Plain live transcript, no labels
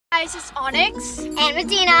Guys, it's Onyx and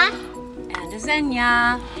Medina and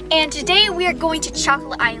Xenia, and today we are going to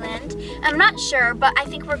Chocolate Island. I'm not sure, but I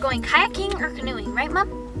think we're going kayaking or canoeing, right, Mom?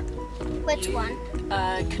 Which one?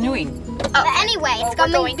 Canoeing. Oh, but anyway, it's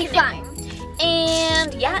going to be fun.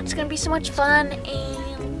 And yeah, it's gonna be so much fun.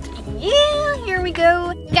 And yeah, here we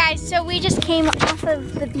go, guys. So we just came off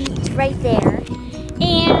of the beach right there,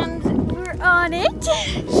 and we're on it.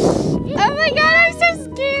 Oh my God, I'm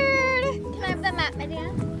so scared. Can I have the map,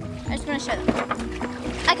 Medina? I just want to show them.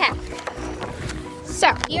 Okay,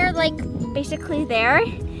 so you're like basically there,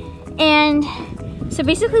 and so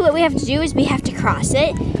basically what we have to do is we have to cross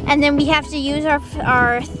it, and then we have to use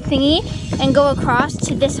our thingy and go across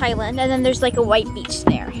to this island, and then there's like a white beach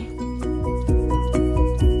there.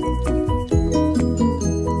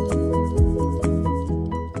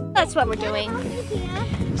 That's what we're doing.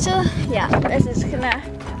 So yeah, this is gonna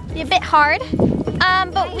be a bit hard,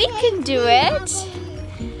 but we can do it.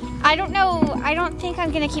 I don't know, I don't think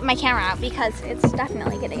I'm gonna keep my camera out because it's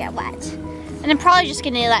definitely gonna get wet. And I'm probably just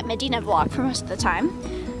gonna let Medina vlog for most of the time.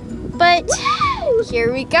 But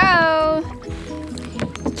here we go.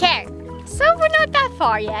 Okay, so we're not that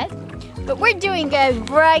far yet, but we're doing good,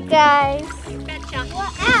 right guys? You betcha.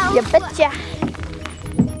 Wow. You betcha.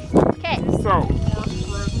 Okay. So.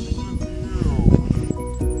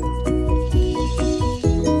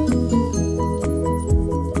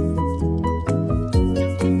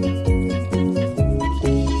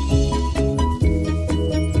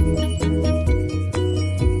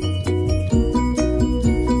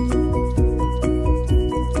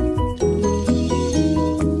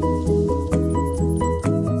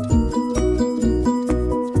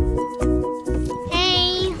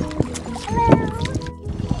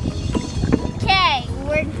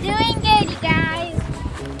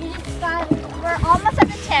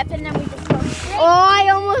 And then we just go straight. Oh, I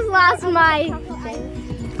almost lost my thing.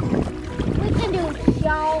 We can do this,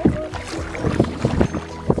 y'all.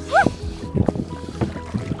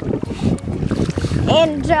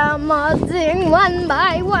 And sing one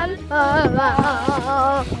by one.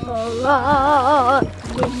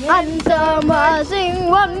 And sing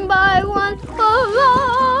one by one.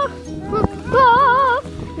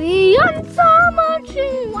 The answer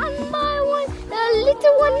sing one by one. The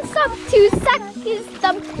little ones up to suck his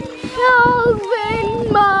thumb.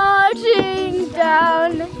 Children marching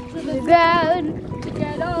down to the ground to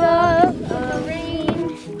get off the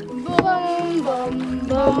rain. Bum, bum,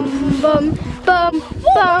 bum, bum, bum,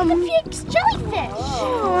 bum. The big jellyfish.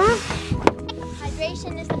 Aww.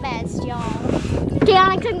 Hydration is the best, y'all. Okay,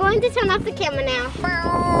 Onyx, I'm going to turn off the camera now.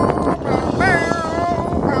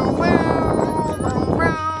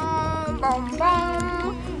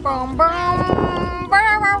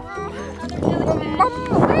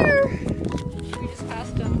 We just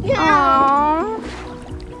passed them. Aww.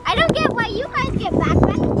 I don't get why you guys get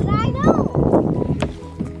backpacks, but I don't.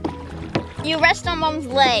 You rest on Mom's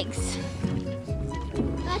legs.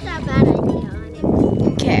 That's not a bad idea, Onyx.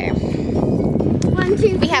 Okay. 1,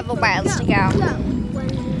 2, We have a while to go. 1,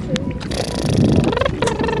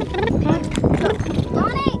 2.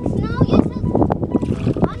 Onyx, no, yes.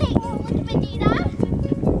 Onyx, look at Medina.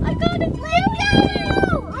 I got it.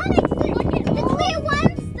 Onyx, the clear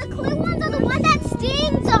ones are the ones that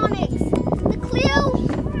stings, Onyx. The clear,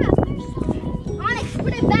 Onyx,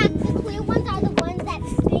 put it back. The clear ones are the ones that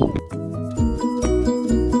sting.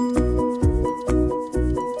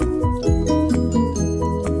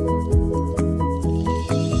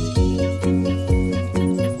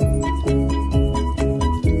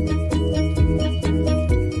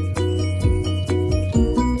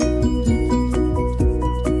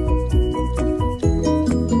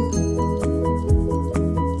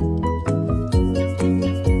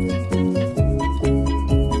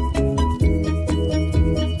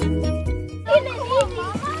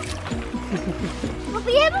 We'll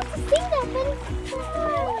be able to see them,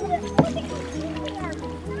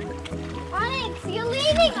 Onyx, you're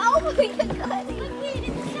leaning over your cutting. Look at it,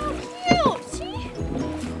 it's so cute. See?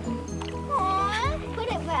 Aww, put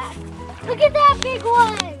it back. Look at that big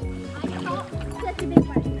one. Such a big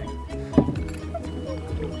one.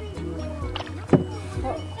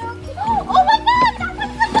 Oh my God, that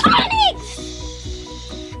one's the Onyx!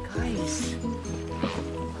 Guys,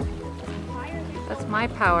 that's my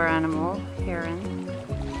power animal, Heron.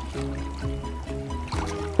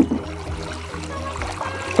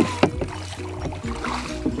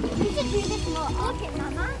 We should do this more often,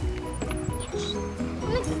 Mama.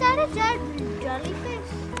 Is that a dead jellyfish?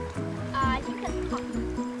 I think that's a pop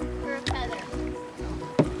or a feather.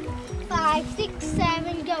 5, 6,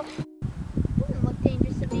 7, go. Doesn't look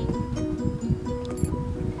dangerous to me.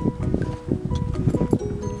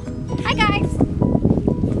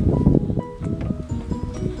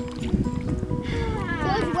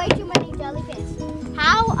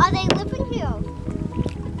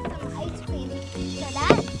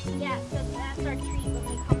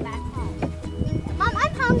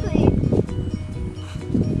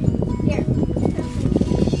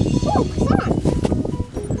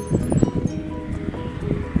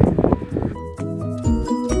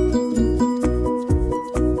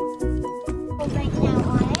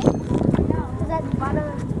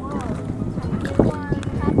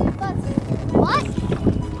 What?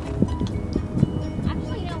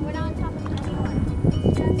 Actually, no, we're not on top of it anymore.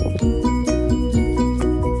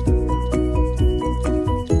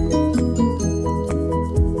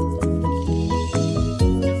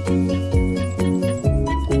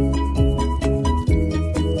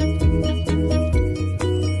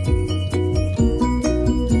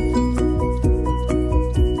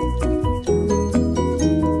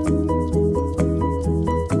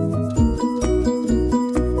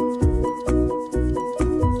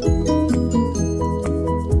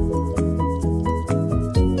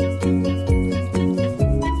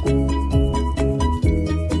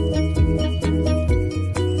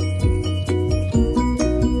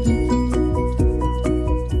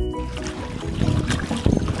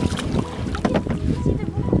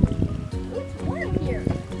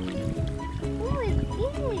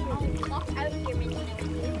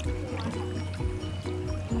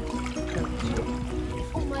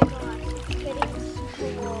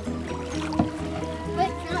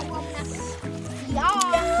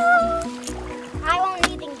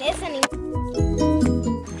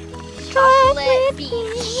 Chocolate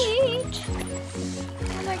beach.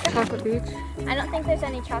 Oh my god. Chocolate beach. I don't think there's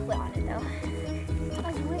any chocolate on it though.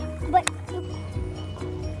 But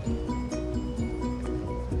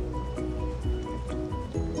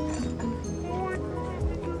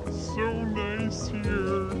so nice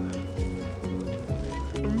here.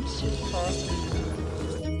 I'm so happy.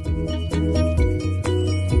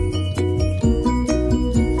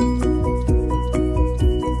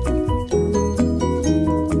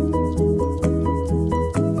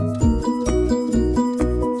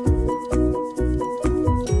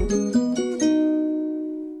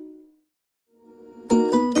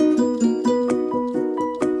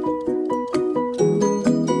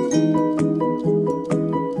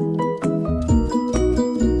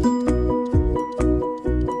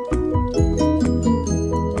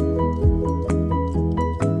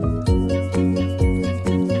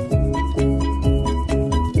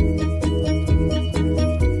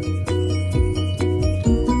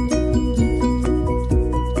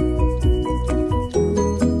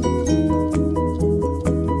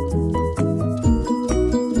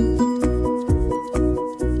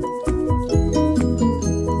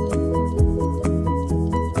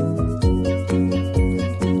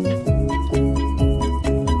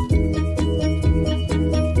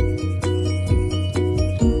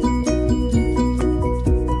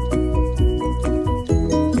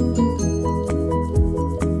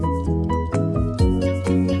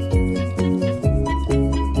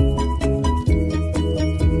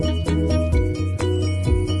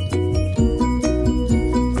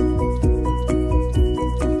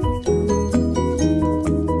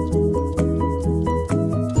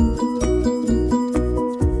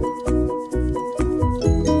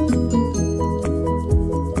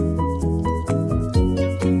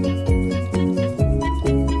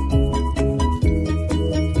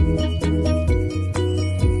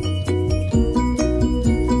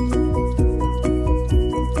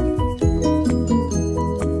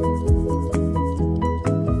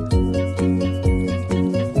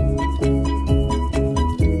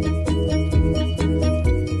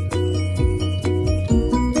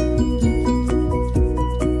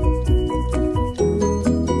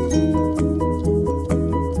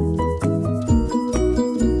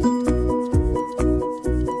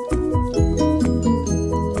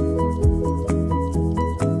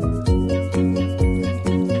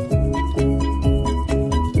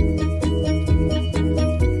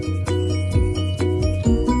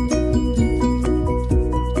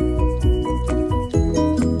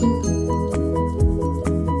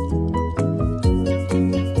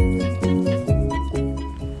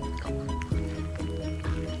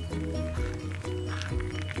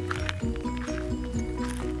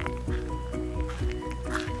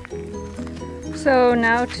 So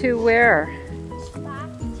now to where?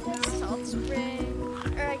 back to Salt Spring,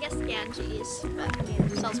 or I guess Ganges, but I mean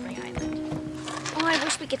Salt Spring Island. Oh, I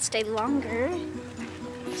wish we could stay longer.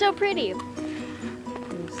 It's so pretty.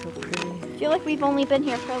 It's so pretty. I feel like we've only been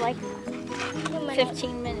here for like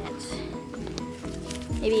 15 minutes.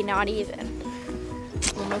 Maybe not even.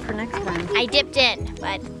 We'll look for next time. I dipped in,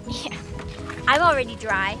 but yeah. I'm already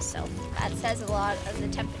dry, so that says a lot of the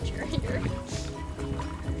temperature here.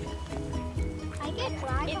 I get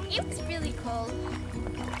dry. It was really cold,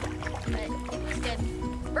 but it was good.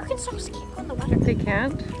 Birkenstocks can't go in the water. They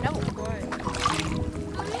can't? No.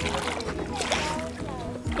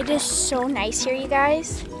 It is so nice here, you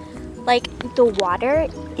guys. Like, the water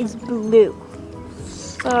is blue.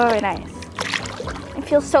 So nice. It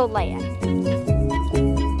feels so light.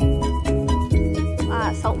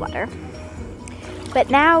 salt water. But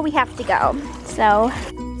now we have to go, so.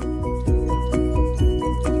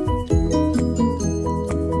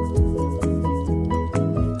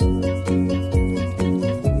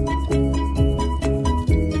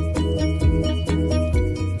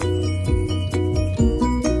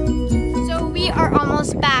 So we are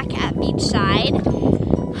almost back at beachside.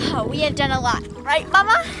 Oh, we have done a lot, right,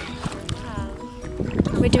 Mama?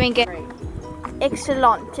 We're doing good.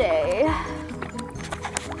 Excelente.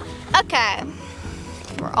 Okay,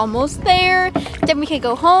 we're almost there. Then we can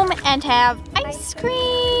go home and have ice cream.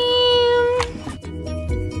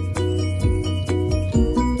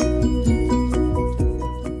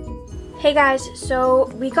 Hey guys,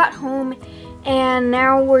 so we got home and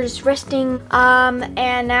now we're just resting.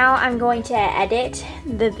 And now I'm going to edit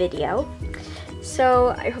the video.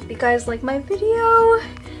 So I hope you guys like my video.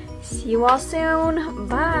 See you all soon.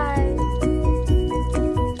 Bye.